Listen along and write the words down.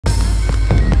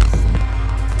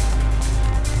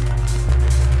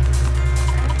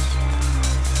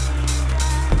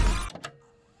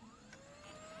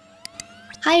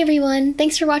Hi everyone,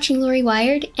 thanks for watching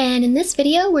LaurieWired, and in this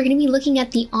video we're going to be looking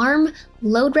at the ARM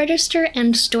load register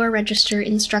and store register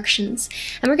instructions,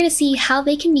 and we're going to see how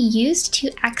they can be used to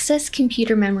access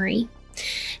computer memory.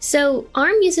 So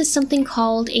ARM uses something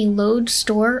called a load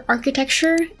store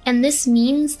architecture, and this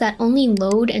means that only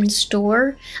load and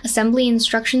store assembly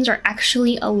instructions are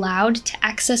actually allowed to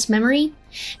access memory.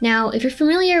 Now, if you're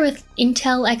familiar with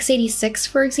Intel x86,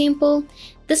 for example,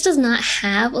 this does not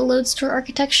have a load store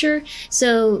architecture,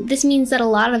 so this means that a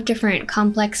lot of different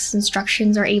complex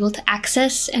instructions are able to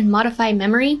access and modify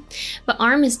memory, but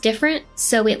ARM is different,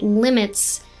 so it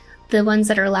limits the ones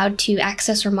that are allowed to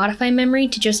access or modify memory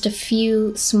to just a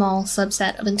few small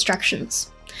subset of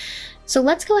instructions. So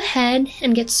let's go ahead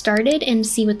and get started and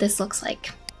see what this looks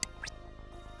like.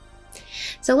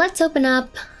 So let's open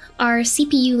up our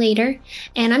CPU later,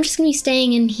 and I'm just going to be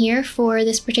staying in here for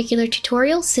this particular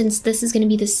tutorial since this is going to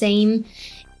be the same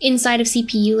inside of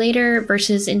CPU later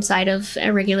versus inside of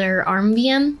a regular ARM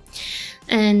VM.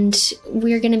 And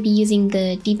we're going to be using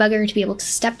the debugger to be able to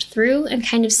step through and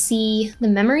kind of see the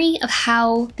memory of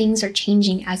how things are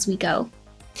changing as we go.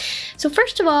 So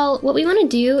first of all, what we want to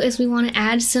do is we want to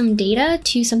add some data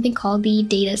to something called the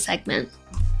data segment.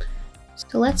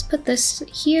 So let's put this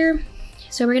here.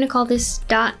 So we're going to call this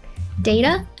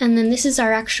 .data, and then this is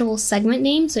our actual segment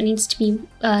name, so it needs to be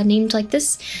named like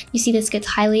this. You see this gets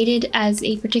highlighted as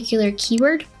a particular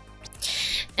keyword.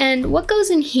 And what goes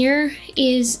in here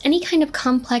is any kind of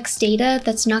complex data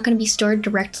that's not going to be stored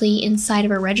directly inside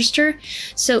of a register.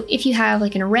 So if you have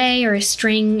like an array or a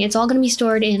string, it's all going to be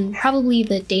stored in probably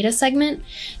the data segment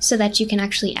so that you can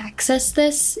actually access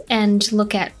this and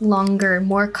look at longer,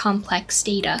 more complex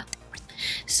data.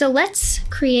 So let's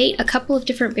create a couple of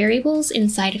different variables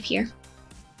inside of here.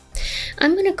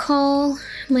 I'm going to call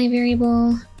my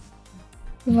variable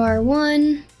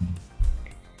var1,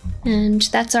 and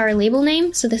that's our label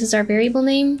name. So this is our variable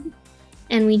name,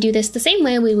 and we do this the same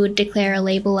way we would declare a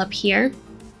label up here.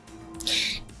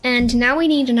 And now we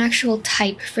need an actual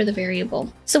type for the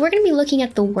variable. So we're going to be looking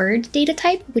at the word data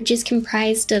type, which is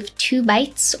comprised of 2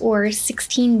 bytes or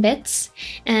 16 bits,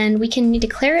 and we can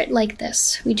declare it like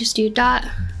this. We just do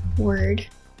 .word,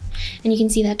 and you can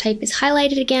see that type is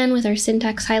highlighted again with our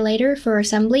syntax highlighter for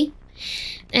assembly.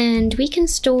 And we can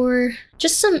store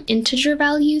just some integer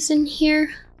values in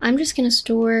here. I'm just going to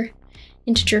store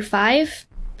integer 5.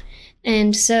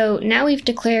 And so now we've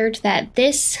declared that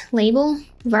this label,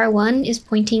 var1, is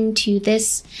pointing to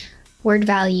this word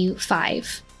value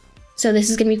 5. So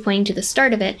this is going to be pointing to the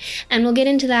start of it, and we'll get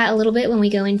into that a little bit when we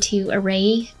go into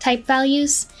array type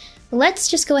values. But let's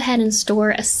just go ahead and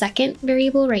store a second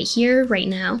variable right here, right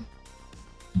now.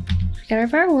 We got our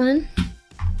var1.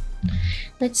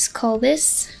 Let's call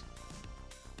this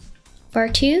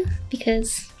var2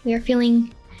 because we are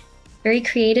feeling very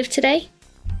creative today.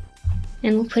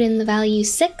 And we'll put in the value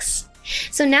 6.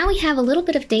 So now we have a little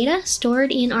bit of data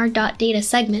stored in our .data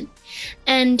segment.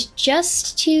 And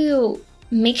just to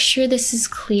make sure this is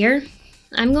clear,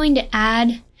 I'm going to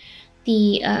add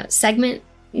the segment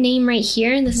name right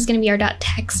here. This is going to be our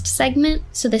 .text segment.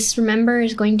 So this, remember,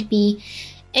 is going to be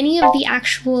any of the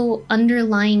actual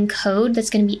underlying code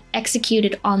that's going to be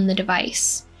executed on the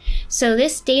device. So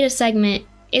this data segment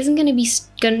is not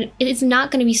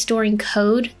going to be storing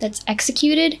code that's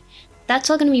executed. That's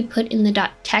all going to be put in the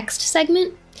 .text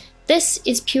segment. This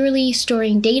is purely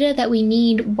storing data that we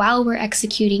need while we're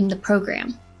executing the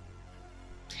program.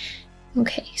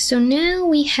 Okay, so now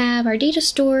we have our data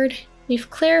stored. We've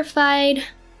clarified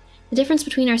the difference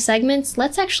between our segments.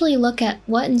 Let's actually look at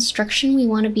what instruction we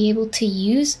want to be able to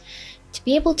use to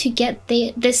be able to get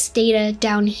this data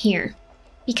down here.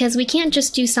 Because we can't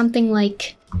just do something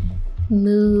like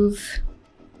move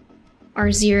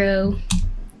r0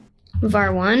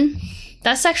 var1.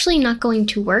 That's actually not going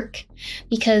to work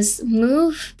because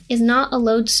move is not a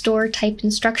load store type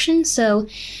instruction. So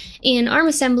in ARM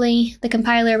assembly, the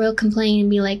compiler will complain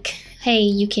and be like, hey,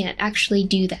 you can't actually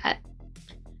do that.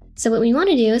 So what we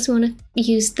want to do is we want to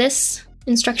use this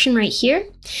instruction right here.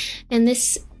 And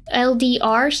this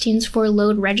LDR stands for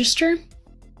load register.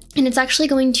 And it's actually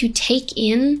going to take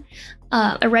in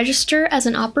a register as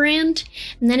an operand,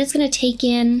 and then it's going to take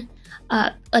in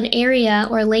an area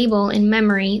or label in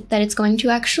memory that it's going to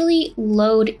actually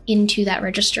load into that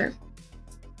register.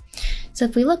 So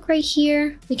if we look right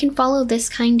here, we can follow this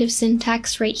kind of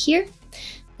syntax right here.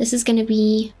 This is going to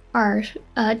be our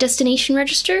destination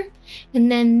register.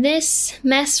 And then this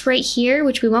mess right here,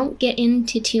 which we won't get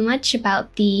into too much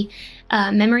about the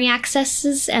memory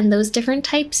accesses and those different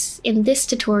types in this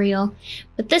tutorial,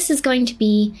 but this is going to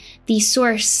be the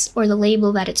source or the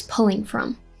label that it's pulling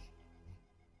from.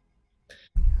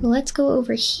 Let's go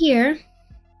over here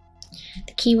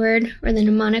The keyword or the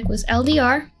mnemonic was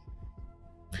LDR.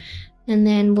 And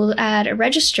then we'll add a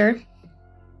register.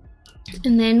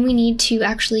 And then we need to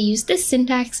actually use this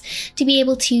syntax to be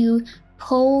able to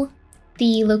pull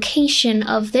the location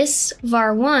of this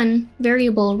var1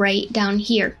 variable right down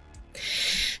here.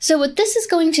 So what this is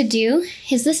going to do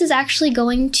is this is actually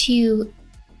going to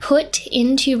put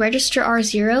into register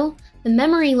R0 the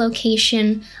memory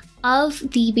location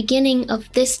of the beginning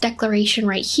of this declaration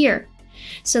right here.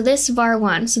 So this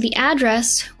var1, so the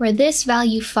address where this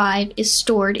value 5 is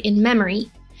stored in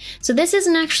memory. So this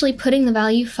isn't actually putting the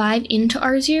value 5 into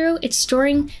R0, it's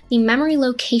storing the memory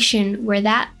location where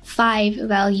that 5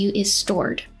 value is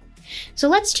stored. So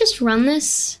let's just run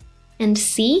this and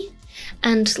see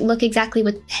and look exactly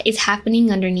what is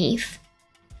happening underneath.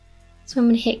 So I'm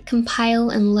going to hit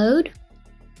compile and load.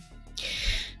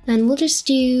 And we'll just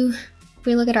do, if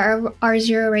we look at our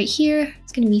R0 right here,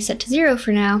 it's going to be set to 0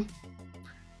 for now.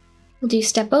 We'll do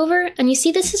step over, and you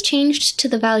see this has changed to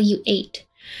the value 8.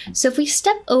 So if we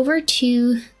step over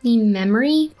to the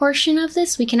memory portion of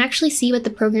this, we can actually see what the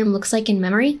program looks like in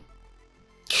memory.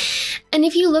 And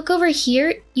if you look over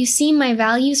here, you see my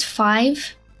values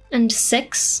 5 and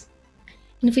 6.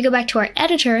 And if we go back to our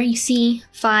editor, you see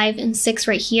 5 and 6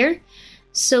 right here.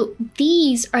 So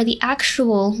these are the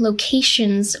actual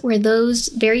locations where those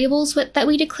variables that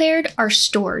we declared are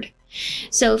stored.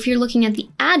 So if you're looking at the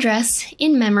address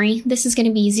in memory, this is going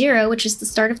to be 0, which is the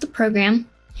start of the program.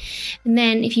 And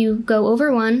then if you go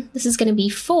over 1, this is going to be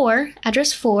 4,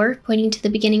 address 4, pointing to the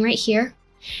beginning right here.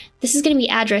 This is going to be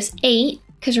address 8,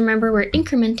 because remember we're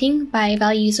incrementing by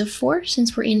values of 4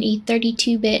 since we're in a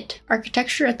 32-bit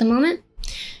architecture at the moment.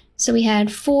 So we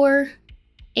had 4,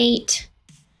 8,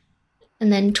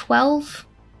 and then 12,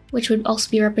 which would also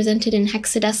be represented in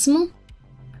hexadecimal.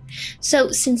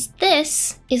 So since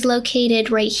this is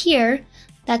located right here,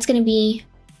 that's going to be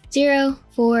 0,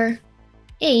 4,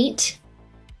 8,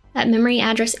 at memory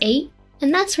address 8,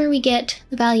 and that's where we get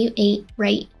the value 8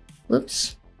 right.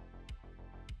 Whoops.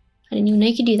 I didn't even know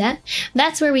you could do that.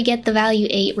 That's where we get the value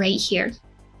 8 right here.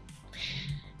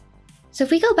 So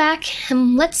if we go back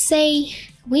and let's say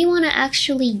we want to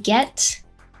actually get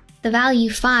the value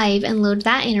 5 and load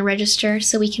that in a register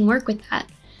so we can work with that.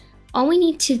 All we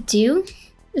need to do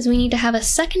is we need to have a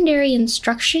secondary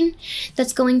instruction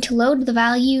that's going to load the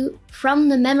value from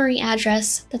the memory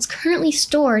address that's currently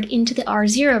stored into the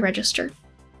R0 register.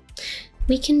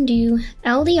 We can do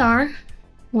LDR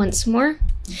once more,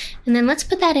 and then let's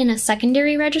put that in a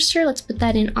secondary register. Let's put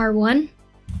that in R1.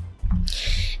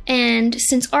 And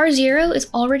since R0 is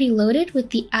already loaded with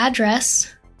the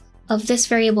address of this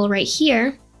variable right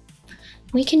here,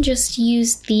 we can just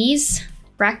use these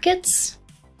brackets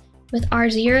with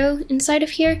R0 inside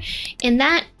of here. And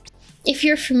that, if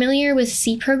you're familiar with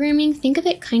C programming, think of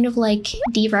it kind of like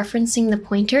dereferencing the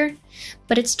pointer,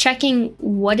 but it's checking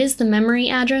what is the memory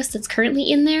address that's currently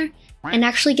in there and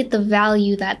actually get the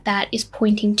value that that is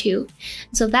pointing to.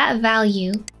 So that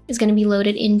value is going to be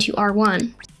loaded into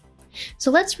R1. So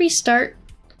let's restart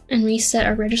and reset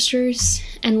our registers,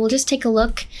 and we'll just take a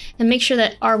look and make sure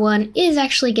that R1 is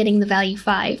actually getting the value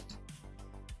 5.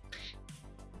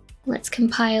 Let's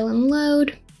compile and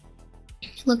load.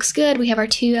 Looks good. We have our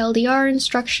 2 LDR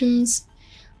instructions.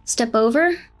 Step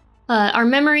over. Our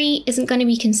memory isn't going to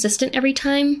be consistent every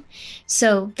time,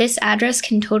 so this address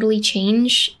can totally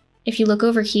change. If you look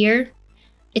over here,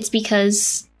 it's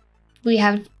because we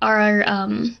have our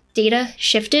data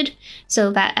shifted,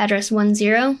 so that address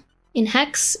 10 in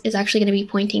hex is actually going to be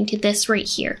pointing to this right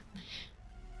here.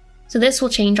 So this will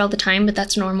change all the time, but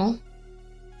that's normal.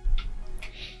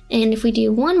 And if we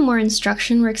do one more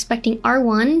instruction, we're expecting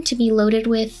R1 to be loaded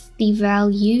with the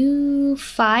value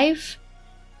 5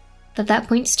 that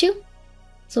points to.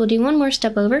 So we'll do one more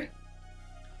step over.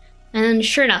 And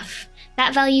sure enough,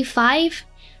 that value 5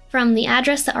 from the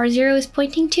address that R0 is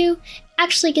pointing to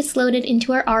actually gets loaded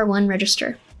into our R1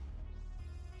 register.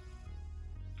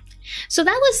 So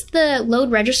that was the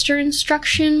load register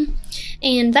instruction,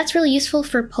 and that's really useful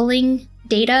for pulling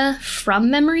data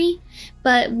from memory.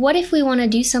 But what if we want to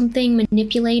do something,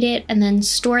 manipulate it, and then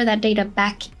store that data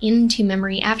back into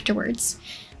memory afterwards?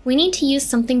 We need to use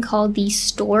something called the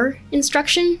store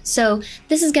instruction. So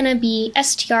this is going to be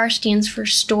STR, stands for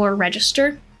store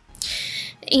register.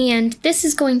 And this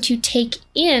is going to take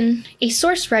in a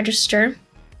source register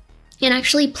and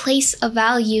actually place a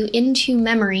value into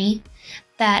memory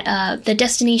that the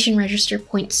destination register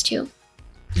points to.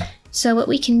 So what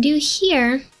we can do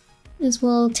here is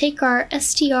we'll take our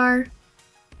STR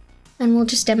and we'll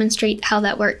just demonstrate how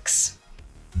that works.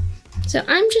 So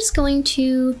I'm just going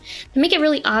to make it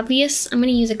really obvious, I'm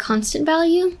going to use a constant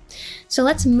value. So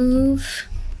let's move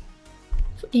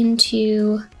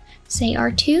into, say,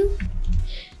 R2,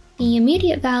 the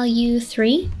immediate value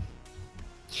 3,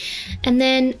 and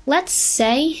then let's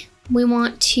say we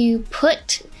want to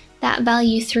put that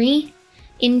value 3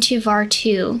 into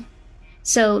var2.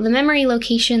 So the memory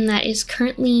location that is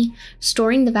currently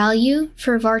storing the value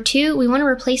for var2, we want to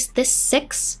replace this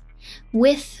 6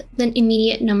 with the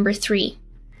immediate number 3.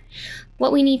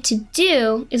 What we need to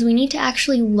do is we need to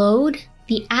actually load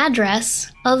the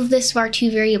address of this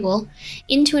var2 variable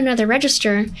into another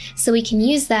register so we can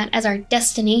use that as our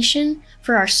destination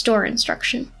for our store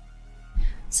instruction.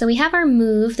 So we have our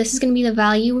move. This is going to be the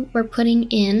value we're putting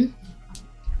in.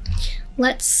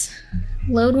 Let's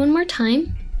load one more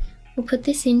time. We'll put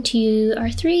this into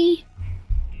R3,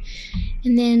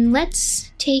 and then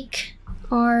let's take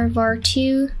our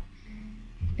var2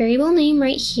 variable name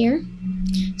right here.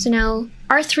 So now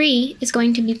R3 is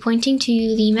going to be pointing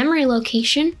to the memory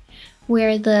location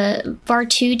where the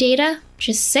var2 data, which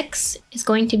is 6, is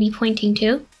going to be pointing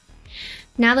to.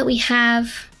 Now that we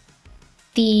have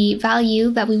the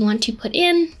value that we want to put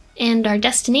in and our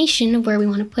destination of where we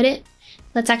want to put it,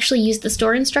 let's actually use the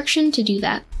store instruction to do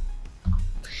that.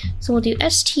 So we'll do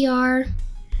str, and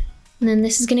then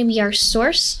this is going to be our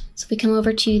source. So if we come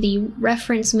over to the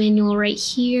reference manual right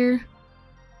here,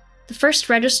 the first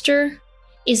register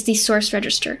is the source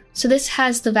register. So this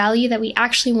has the value that we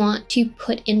actually want to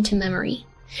put into memory.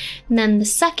 And then the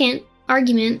second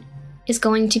argument is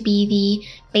going to be the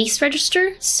base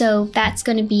register. So that's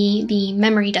going to be the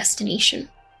memory destination.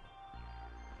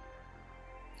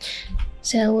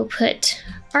 So we'll put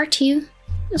R2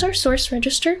 as our source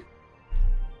register.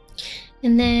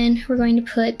 And then we're going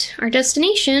to put our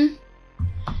destination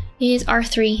is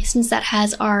R3, since that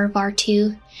has our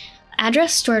var2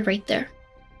 address stored right there.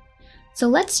 So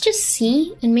let's just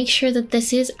see and make sure that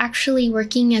this is actually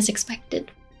working as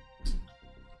expected.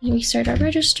 Restart our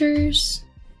registers.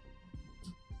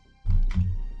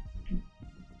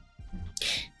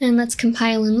 And let's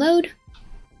compile and load.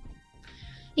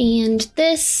 And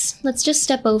this, let's just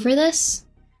step over this,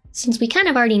 since we kind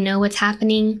of already know what's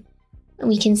happening.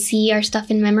 We can see our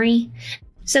stuff in memory.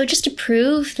 So just to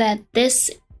prove that this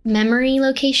memory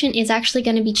location is actually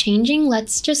going to be changing,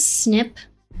 let's just snip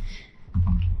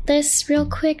this real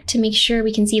quick to make sure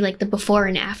we can see like the before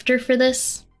and after for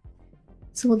this.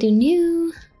 So we'll do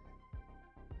new,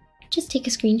 just take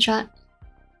a screenshot,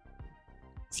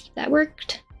 see if that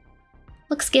worked.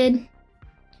 Looks good.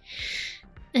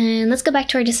 And let's go back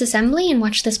to our disassembly and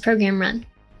watch this program run.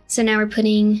 So now we're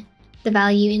putting the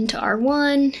value into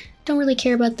R1. Don't really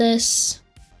care about this.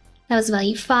 That was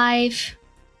value 5.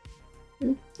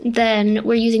 Then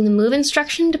we're using the move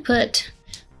instruction to put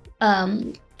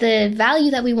the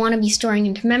value that we want to be storing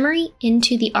into memory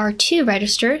into the R2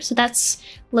 register. So that's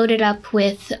loaded up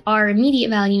with our immediate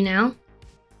value now.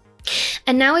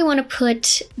 And now we want to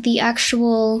put the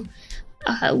actual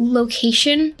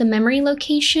location, the memory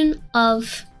location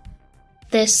of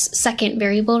this second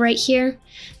variable right here.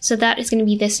 So that is going to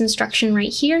be this instruction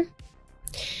right here.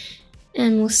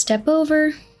 And we'll step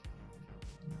over.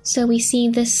 So we see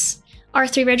this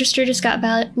R3 register just got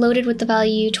loaded with the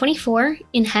value 24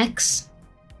 in hex.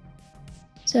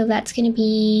 So that's going to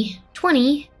be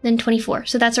 20, then 24.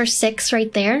 So that's our 6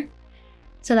 right there.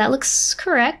 So that looks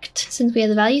correct since we have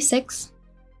the value 6.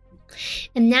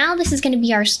 And now this is going to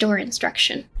be our store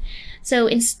instruction. So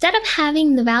instead of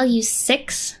having the value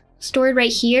 6 stored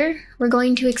right here, we're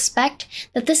going to expect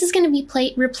that this is going to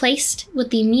be replaced with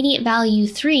the immediate value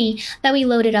 3 that we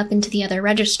loaded up into the other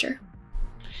register.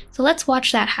 So let's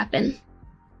watch that happen.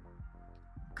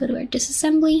 Go to our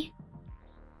disassembly,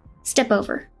 step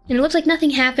over. And it looks like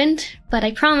nothing happened, but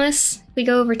I promise, if we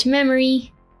go over to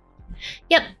memory,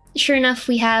 yep, sure enough,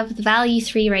 we have the value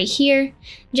 3 right here.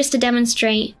 Just to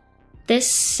demonstrate, this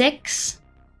 6,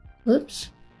 whoops,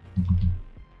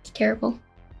 it's terrible.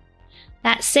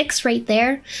 That 6 right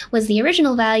there was the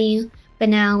original value, but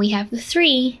now we have the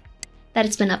 3 that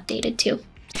it's been updated to.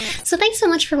 So thanks so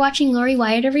much for watching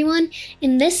LaurieWired, everyone.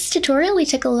 In this tutorial, we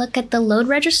took a look at the load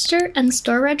register and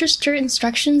store register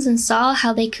instructions and saw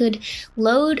how they could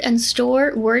load and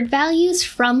store word values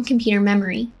from computer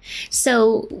memory.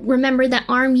 So remember that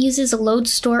ARM uses a load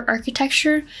store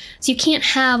architecture, so you can't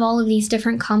have all of these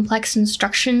different complex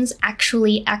instructions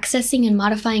actually accessing and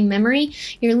modifying memory.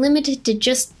 You're limited to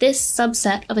just this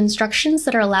subset of instructions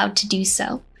that are allowed to do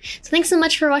so. So thanks so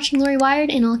much for watching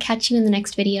LaurieWired, and I'll catch you in the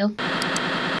next video.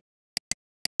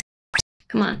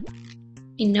 Come on,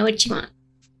 you know what you want.